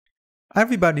Hi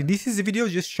everybody, this is a video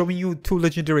just showing you two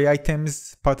legendary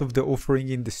items, part of the offering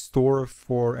in the store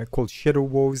for called Shadow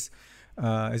Wars.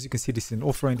 As you can see, this is an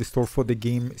offer in the store for the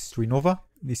game Strinova.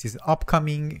 This is an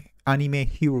upcoming anime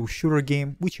hero shooter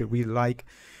game, which I really like.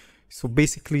 So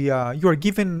basically, you are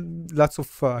given lots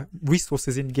of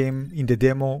resources in game in the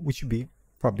demo, which will be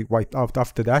probably wiped out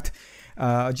after that,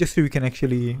 just so you can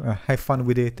actually have fun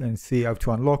with it and see how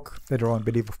to unlock. Later on, I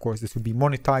believe, of course, this will be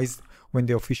monetized when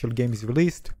the official game is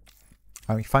released.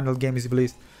 Final game is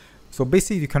released. So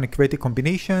basically you can create the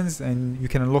combinations and you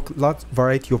can unlock large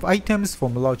variety of items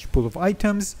from a large pool of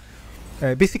items.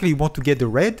 Basically you want to get the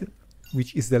red,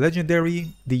 which is the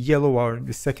legendary, the yellow are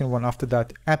the second one after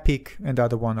that, epic, and the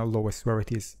other one are lowest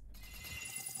rarities.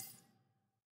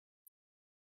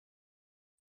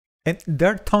 And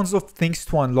there are tons of things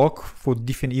to unlock for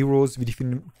different heroes with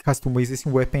different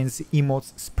customization weapons,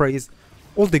 emotes, sprays,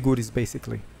 all the goodies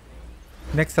basically.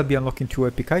 Next, I'll be unlocking 2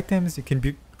 epic items. You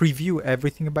can review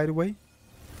everything, by the way.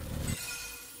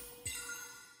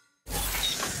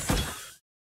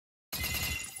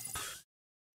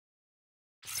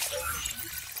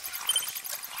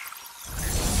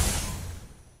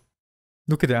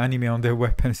 Look at the anime on their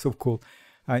weapon, it's so cool.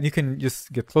 And you can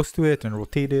just get close to it and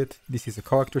rotate it. This is a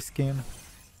character skin.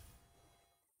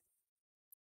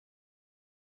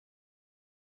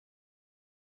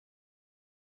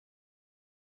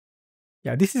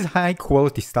 Yeah, this is high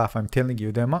quality stuff, I'm telling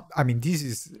you. I mean, this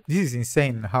is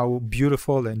insane how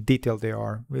beautiful and detailed they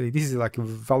are. Really, this is like a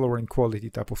Valorant quality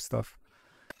type of stuff.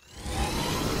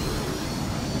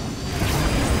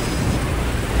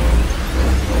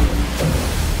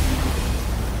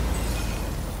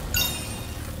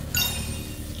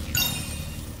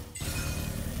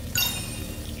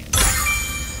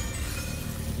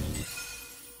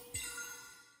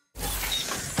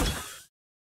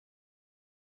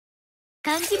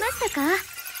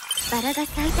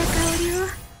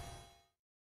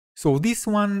 So this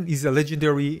one is a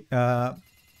legendary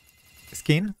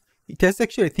skin. It has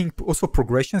actually, I think, also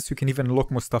progression, so you can even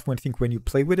unlock more stuff when you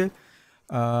play with it.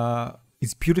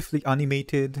 It's beautifully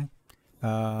animated.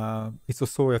 It's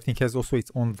also, I think, has also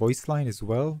its own voice line as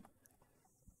well.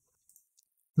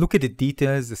 Look at the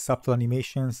details, the subtle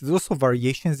animations. There's also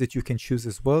variations that you can choose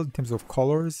as well in terms of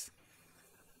colors,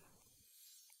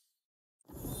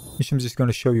 which I'm just going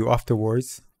to show you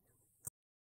afterwards.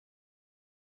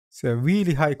 It's a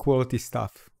really high quality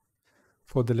stuff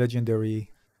for the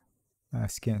legendary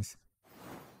skins.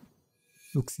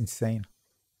 Looks insane.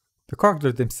 The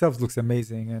characters themselves looks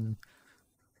amazing and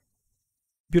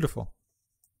beautiful.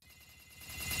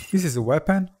 This is a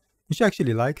weapon, which I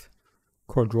actually liked,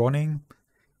 called Ronin.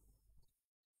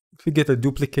 If you get a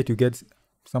duplicate, you get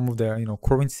some of the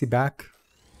currency back.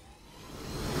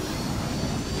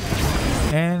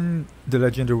 And the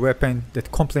legendary weapon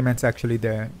that complements actually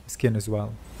the skin as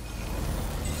well.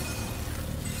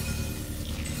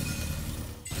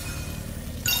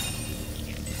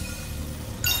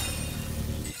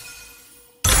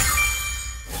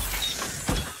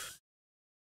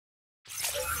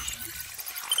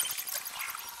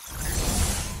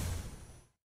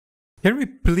 Can we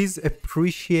please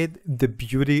appreciate the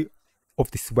beauty of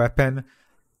this weapon?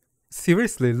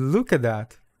 Seriously, look at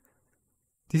that.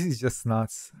 This is just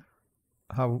nuts.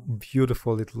 How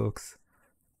beautiful it looks.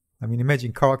 I mean,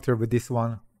 imagine character with this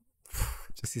one.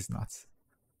 Just is nuts.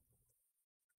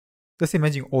 Just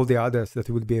imagine all the others that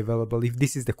will be available if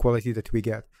this is the quality that we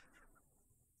get.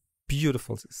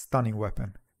 Beautiful, stunning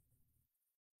weapon.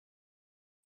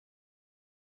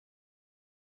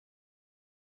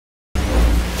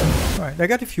 Alright, I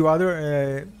got a few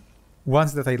other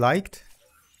ones that I liked.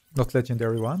 Not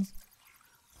legendary ones.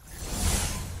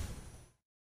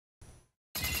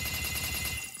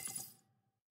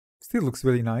 Still looks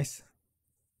really nice.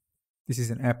 This is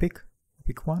an epic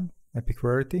one, epic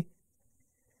rarity.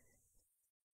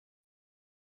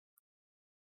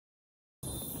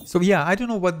 So yeah, I don't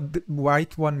know what the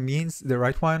right one means, the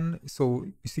right one. So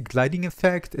you see gliding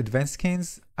effect, advanced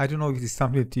skins. I don't know if it's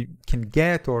something that you can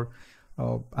get or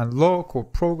unlock or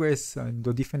progress and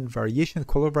the different variations,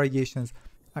 color variations.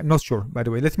 I'm not sure, by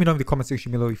the way. Let me know in the comment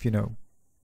section below if you know.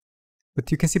 But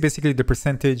you can see basically the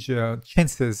percentage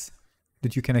chances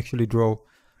that you can actually draw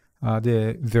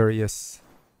the various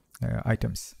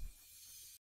items.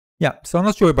 Yeah, so I'm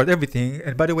not sure about everything.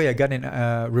 And by the way, I got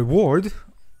a reward,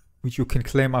 which you can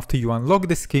claim after you unlock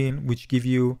the skin, which give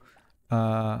you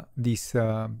this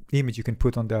image you can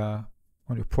put on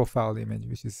your profile image,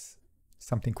 which is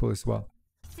something cool as well.